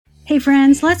Hey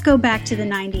friends, let's go back to the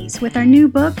 90s with our new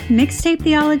book, Mixtape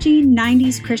Theology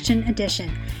 90s Christian Edition.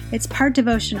 It's part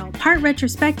devotional, part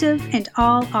retrospective, and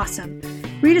all awesome.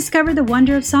 Rediscover the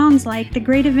wonder of songs like The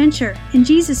Great Adventure and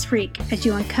Jesus Freak as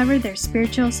you uncover their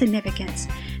spiritual significance.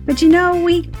 But you know,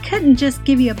 we couldn't just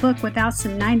give you a book without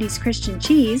some 90s Christian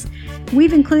cheese.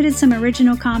 We've included some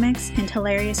original comics and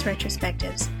hilarious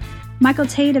retrospectives. Michael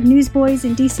Tate of Newsboys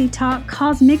and DC Talk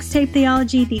calls Mixtape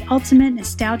Theology the ultimate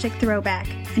nostalgic throwback,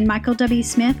 and Michael W.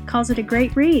 Smith calls it a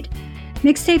great read.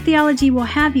 Mixtape Theology will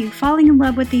have you falling in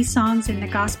love with these songs and the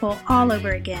gospel all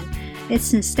over again.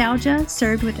 It's nostalgia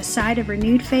served with a side of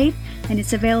renewed faith, and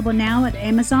it's available now at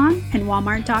Amazon and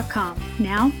Walmart.com.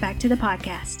 Now, back to the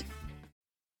podcast.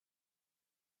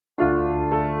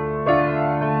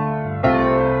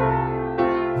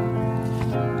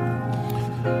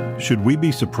 Should we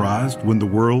be surprised when the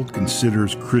world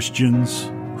considers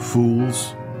Christians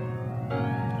fools?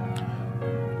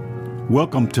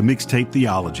 Welcome to Mixtape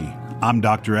Theology. I'm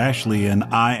Dr. Ashley, and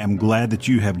I am glad that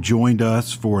you have joined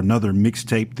us for another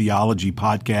Mixtape Theology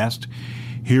podcast.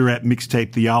 Here at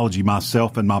Mixtape Theology,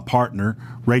 myself and my partner,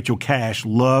 Rachel Cash,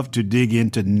 love to dig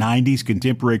into 90s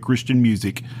contemporary Christian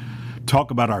music,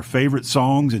 talk about our favorite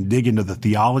songs, and dig into the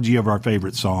theology of our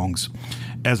favorite songs,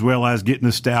 as well as get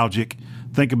nostalgic,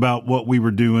 think about what we were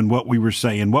doing, what we were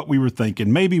saying, what we were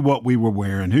thinking, maybe what we were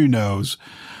wearing, who knows,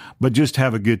 but just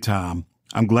have a good time.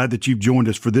 I'm glad that you've joined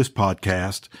us for this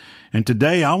podcast. And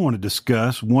today I want to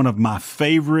discuss one of my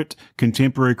favorite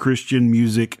contemporary Christian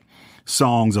music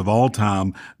songs of all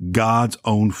time, God's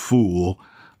Own Fool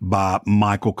by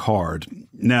Michael Card.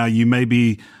 Now, you may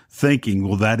be thinking,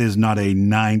 well, that is not a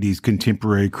 90s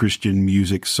contemporary Christian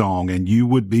music song, and you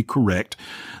would be correct.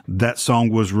 That song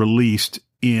was released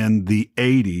in the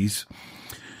 80s,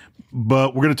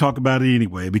 but we're going to talk about it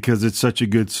anyway because it's such a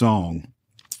good song.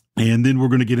 And then we're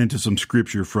going to get into some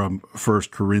scripture from 1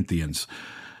 Corinthians.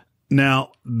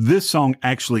 Now, this song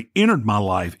actually entered my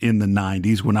life in the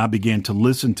 90s when I began to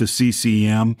listen to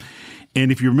CCM.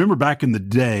 And if you remember back in the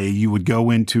day, you would go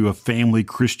into a family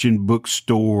Christian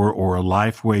bookstore or a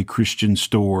Lifeway Christian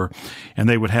store, and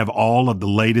they would have all of the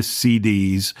latest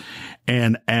CDs.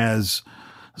 And as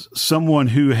someone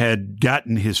who had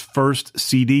gotten his first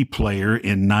CD player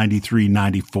in 93,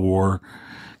 94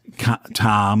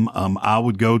 time, I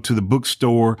would go to the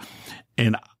bookstore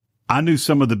and I knew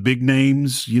some of the big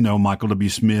names, you know, Michael W.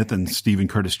 Smith and Stephen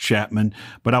Curtis Chapman,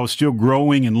 but I was still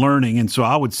growing and learning. And so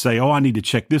I would say, oh, I need to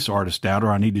check this artist out,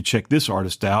 or I need to check this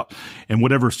artist out, and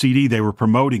whatever CD they were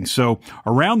promoting. So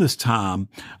around this time,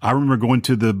 I remember going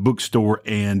to the bookstore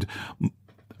and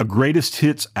a greatest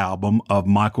hits album of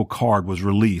Michael Card was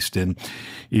released. And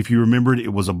if you remembered,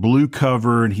 it was a blue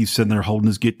cover and he's sitting there holding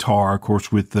his guitar, of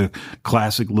course, with the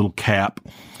classic little cap,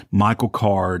 Michael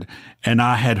Card. And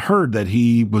I had heard that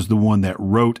he was the one that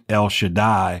wrote El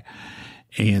Shaddai,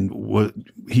 and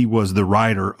he was the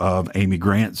writer of Amy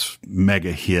Grant's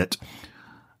mega hit.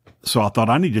 So I thought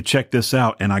I need to check this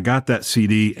out. And I got that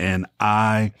CD and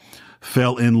I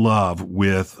fell in love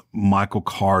with Michael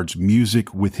Card's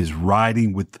music, with his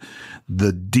writing, with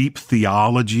the deep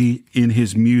theology in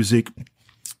his music.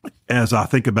 As I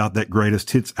think about that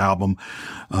greatest hits album,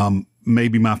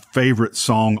 maybe my favorite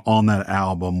song on that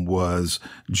album was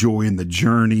Joy in the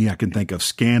Journey. I can think of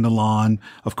Scandalon,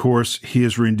 of course,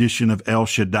 his rendition of El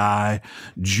Shaddai,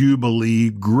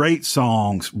 Jubilee, great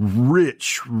songs,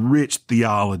 rich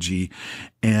theology,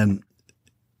 and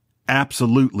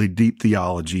absolutely deep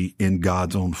theology in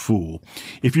God's Own Fool.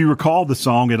 If you recall the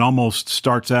song, it almost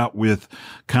starts out with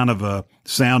kind of a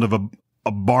sound of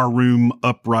a barroom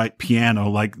upright piano,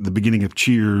 like the beginning of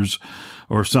Cheers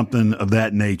or something of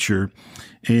that nature.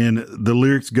 And the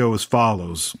lyrics go as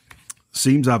follows.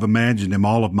 Seems I've imagined him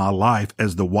all of my life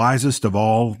as the wisest of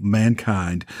all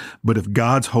mankind. But if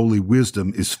God's holy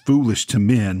wisdom is foolish to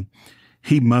men,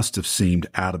 he must have seemed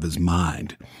out of his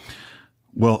mind.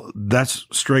 Well, that's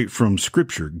straight from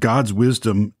Scripture. God's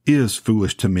wisdom is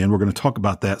foolish to men. We're going to talk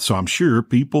about that. So I'm sure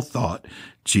people thought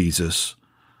Jesus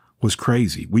was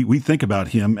crazy. We think about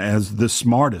him as the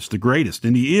smartest, the greatest,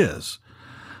 and he is.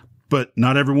 But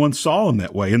not everyone saw him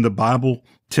that way, and the Bible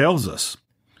tells us.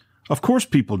 Of course,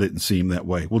 people didn't see him that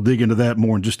way. We'll dig into that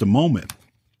more in just a moment.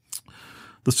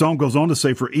 The song goes on to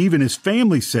say, for even his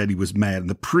family said he was mad, and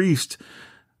the priest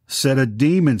said a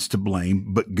demon's to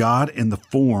blame, but God in the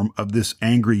form of this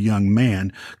angry young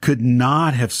man could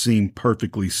not have seemed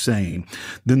perfectly sane.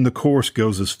 Then the chorus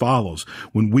goes as follows.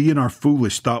 When we in our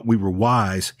foolish thought we were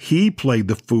wise, he played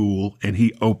the fool and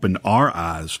he opened our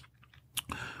eyes.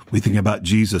 We think about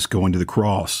Jesus going to the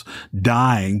cross,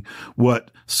 dying.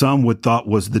 What some would thought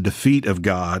was the defeat of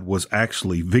God was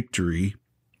actually victory.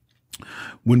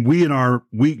 When we in our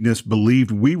weakness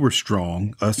believed we were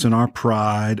strong, us in our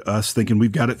pride, us thinking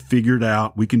we've got it figured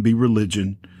out, we can be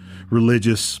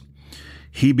religious,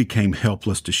 he became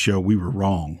helpless to show we were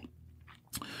wrong.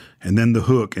 And then the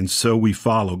hook, and so we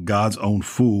follow God's own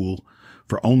fool,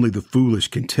 for only the foolish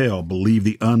can tell, believe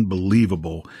the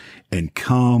unbelievable, and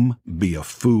come be a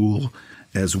fool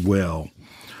as well.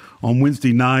 On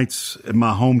Wednesday nights at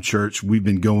my home church, we've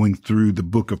been going through the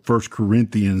book of 1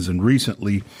 Corinthians, and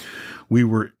recently we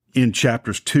were in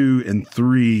chapters 2 and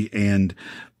 3 and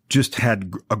just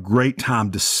had a great time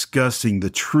discussing the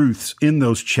truths in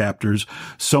those chapters.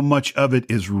 So much of it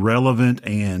is relevant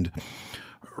and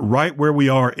right where we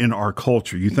are in our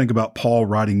culture. You think about Paul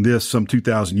writing this some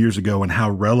 2,000 years ago and how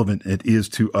relevant it is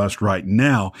to us right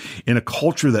now in a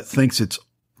culture that thinks it's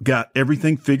got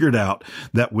everything figured out,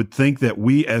 that would think that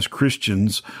we as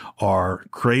Christians are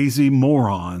crazy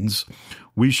morons.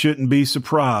 We shouldn't be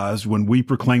surprised when we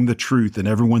proclaim the truth and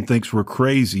everyone thinks we're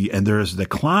crazy, and there is a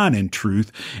decline in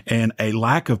truth and a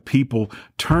lack of people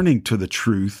turning to the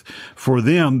truth. For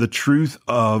them, the truth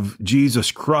of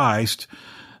Jesus Christ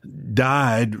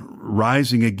died,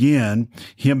 rising again,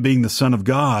 him being the Son of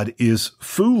God, is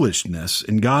foolishness.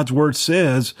 And God's word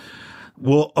says,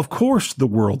 well, of course the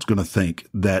world's going to think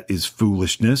that is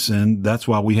foolishness, and that's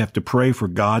why we have to pray for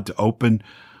God to open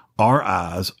our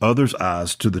eyes, others'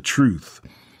 eyes, to the truth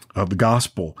of the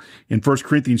gospel. In 1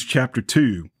 Corinthians chapter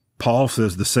 2, Paul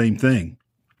says the same thing.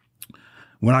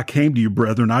 When I came to you,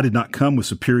 brethren, I did not come with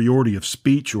superiority of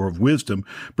speech or of wisdom,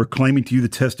 proclaiming to you the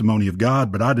testimony of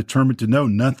God, but I determined to know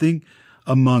nothing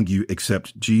among you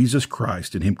except Jesus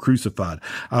Christ and him crucified.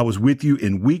 I was with you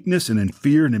in weakness and in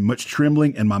fear and in much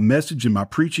trembling, and my message and my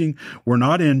preaching were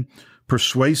not in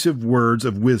persuasive words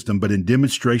of wisdom, but in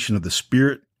demonstration of the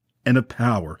Spirit and of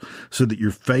power, so that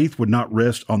your faith would not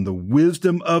rest on the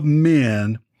wisdom of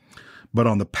men, but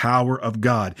on the power of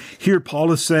God. Here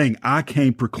Paul is saying, I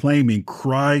came proclaiming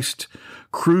Christ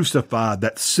crucified,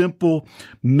 that simple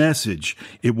message.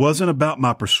 It wasn't about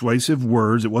my persuasive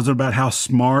words. It wasn't about how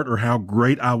smart or how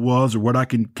great I was or what I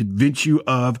can convince you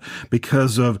of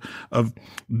because of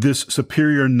this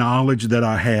superior knowledge that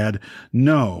I had.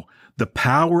 No. The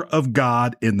power of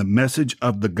God in the message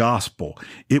of the gospel.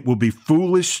 It will be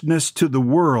foolishness to the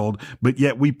world, but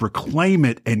yet we proclaim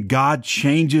it, and God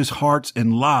changes hearts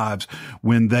and lives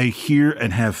when they hear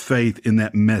and have faith in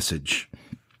that message.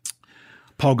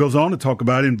 Paul goes on to talk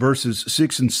about in verses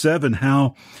 6 and 7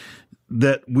 how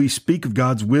that we speak of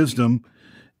God's wisdom,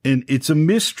 and it's a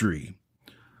mystery.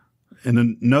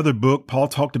 In another book, Paul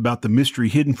talked about the mystery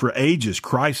hidden for ages,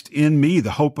 Christ in me,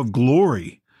 the hope of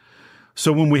glory.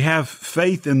 So when we have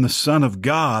faith in the Son of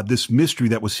God, this mystery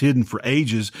that was hidden for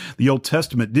ages, the Old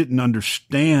Testament didn't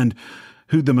understand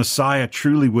who the Messiah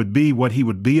truly would be, what he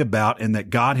would be about, and that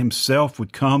God himself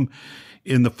would come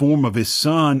in the form of his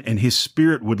Son and his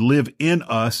Spirit would live in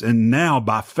us. And now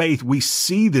by faith, we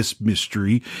see this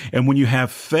mystery. And when you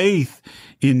have faith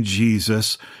in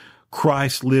Jesus,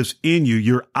 Christ lives in you.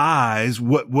 Your eyes,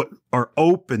 what are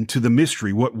open to the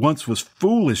mystery, what once was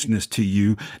foolishness to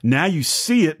you, now you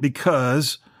see it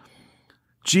because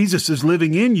Jesus is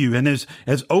living in you and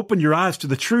has opened your eyes to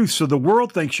the truth. So the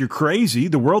world thinks you're crazy.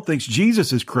 The world thinks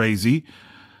Jesus is crazy,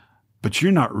 but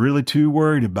you're not really too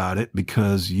worried about it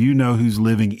because you know who's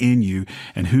living in you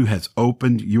and who has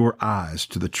opened your eyes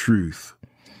to the truth.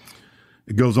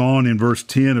 It goes on in verse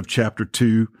 10 of chapter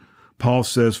 2. Paul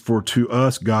says, for to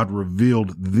us God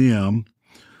revealed them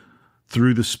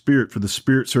through the Spirit, for the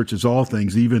Spirit searches all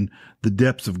things, even the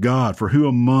depths of God. For who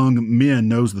among men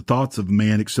knows the thoughts of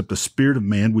man except the Spirit of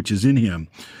man which is in him?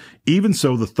 Even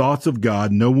so, the thoughts of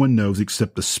God no one knows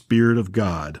except the Spirit of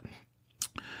God.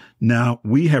 Now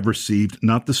we have received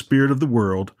not the spirit of the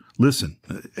world. Listen,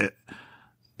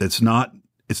 it's not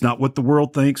what the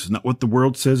world thinks. It's not what the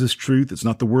world says is truth. It's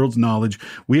not the world's knowledge.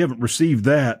 We haven't received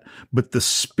that, but the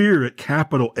Spirit,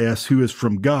 capital S, who is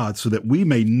from God, so that we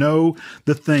may know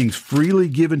the things freely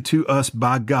given to us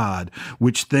by God,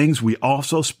 which things we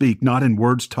also speak, not in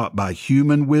words taught by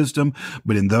human wisdom,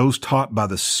 but in those taught by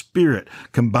the Spirit,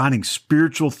 combining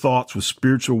spiritual thoughts with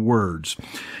spiritual words.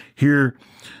 Here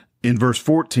in verse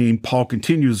 14, Paul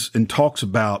continues and talks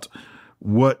about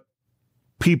what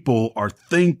people are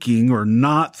thinking or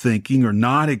not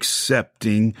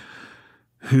accepting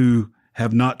who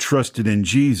have not trusted in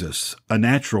Jesus, a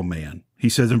natural man. He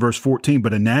says in verse 14,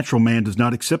 but a natural man does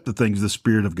not accept the things of the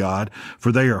Spirit of God,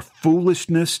 for they are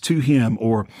foolishness to him,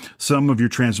 or some of your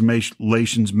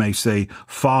translations may say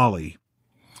folly.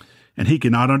 And he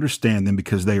cannot understand them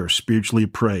because they are spiritually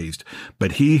appraised.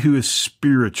 But he who is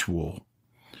spiritual,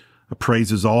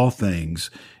 appraises all things,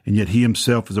 and yet he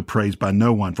himself is appraised by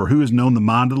no one. For who has known the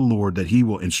mind of the Lord that he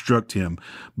will instruct him?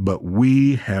 But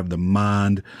we have the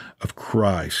mind of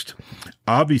Christ.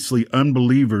 Obviously,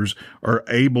 unbelievers are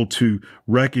able to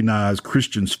recognize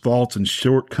Christians' faults and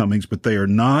shortcomings, but they are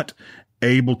not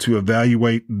able to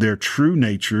evaluate their true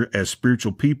nature as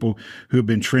spiritual people who have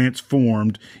been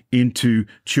transformed into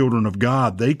children of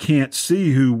God. They can't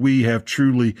see who we have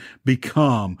truly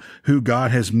become, who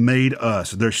God has made us.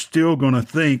 They're still going to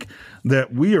think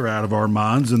that we are out of our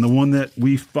minds and the one that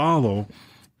we follow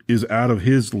is out of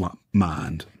his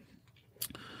mind.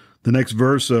 The next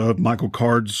verse of Michael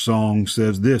Card's song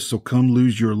says this, "So come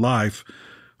lose your life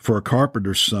for a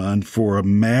carpenter's son, for a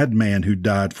madman who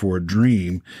died for a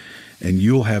dream, and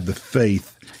you'll have the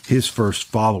faith his first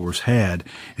followers had,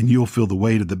 and you'll feel the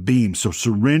weight of the beam. So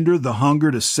surrender the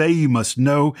hunger to say you must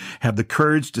know, have the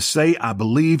courage to say I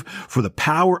believe, for the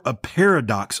power of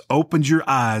paradox opens your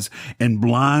eyes and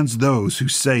blinds those who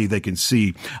say they can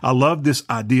see." I love this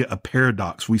idea of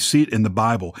paradox. We see it in the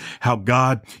Bible, how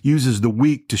God uses the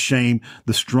weak to shame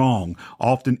the strong.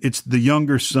 Often it's the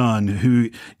younger son who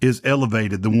is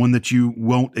elevated, the one that you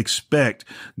won't expect.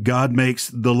 God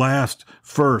makes the last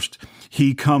first.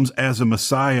 He comes as a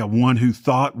Messiah, one who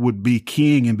thought would be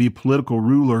king and be political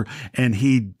ruler, and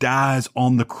he dies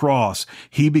on the cross.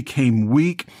 He became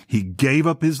weak. He gave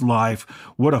up his life.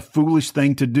 What a foolish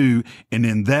thing to do. And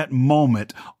in that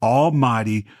moment,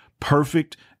 almighty,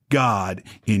 perfect God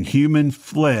in human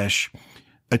flesh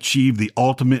achieved the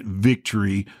ultimate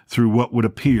victory through what would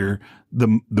appear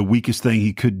the weakest thing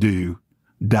he could do,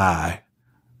 die.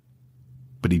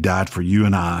 But he died for you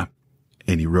and I,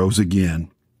 and he rose again.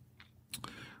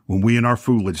 When we in our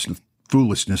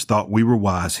foolishness thought we were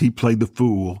wise, he played the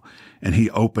fool and he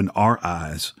opened our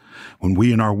eyes. When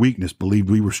we in our weakness believed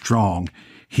we were strong,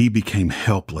 he became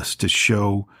helpless to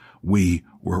show we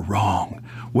were wrong.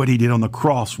 What he did on the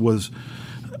cross was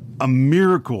a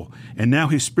miracle. And now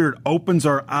his Spirit opens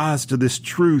our eyes to this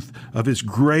truth of his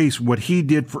grace, what he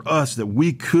did for us that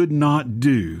we could not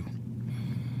do.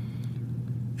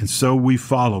 And so we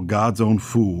follow God's own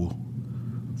fool.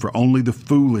 For only the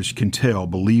foolish can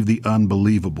believe the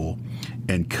unbelievable,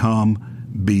 and come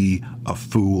be a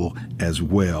fool as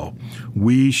well.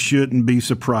 We shouldn't be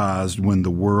surprised when the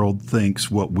world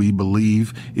thinks what we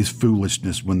believe is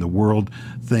foolishness, when the world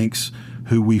thinks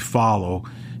who we follow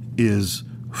is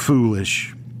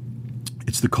foolish.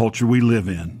 It's the culture we live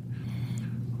in.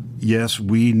 Yes,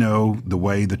 we know the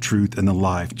way, the truth, and the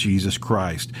life, Jesus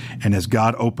Christ. And as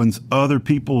God opens other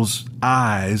people's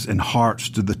eyes and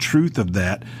hearts to the truth of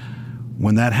that,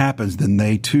 when that happens, then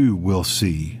they too will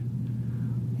see,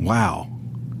 wow,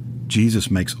 Jesus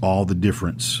makes all the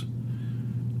difference.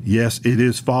 Yes, it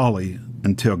is folly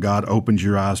until God opens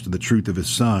your eyes to the truth of his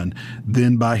Son.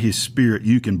 Then by his Spirit,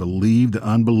 you can believe the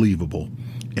unbelievable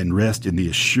and rest in the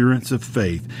assurance of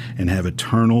faith and have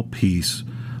eternal peace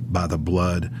by the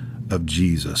blood of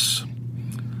Jesus.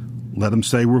 Let them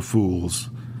say we're fools.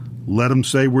 Let them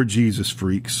say we're Jesus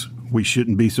freaks. We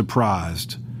shouldn't be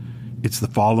surprised. It's the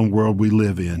fallen world we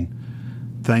live in.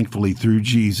 Thankfully, through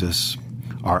Jesus,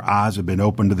 our eyes have been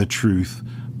opened to the truth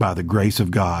by the grace of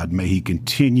God. May he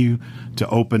continue to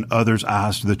open others'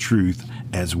 eyes to the truth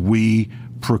as we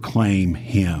proclaim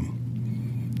him.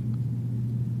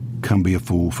 Come be a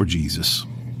fool for Jesus.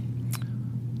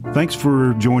 Thanks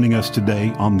for joining us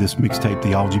today on this Mixtape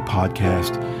Theology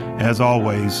podcast. As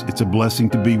always, it's a blessing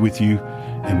to be with you,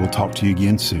 and we'll talk to you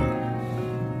again soon.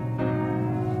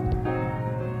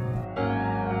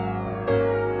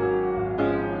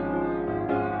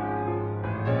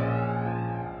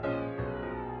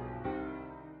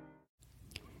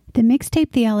 The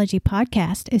Mixtape Theology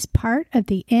podcast is part of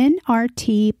the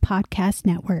NRT Podcast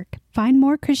Network. Find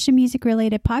more Christian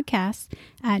music-related podcasts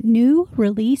at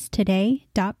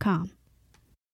newreleasetoday.com.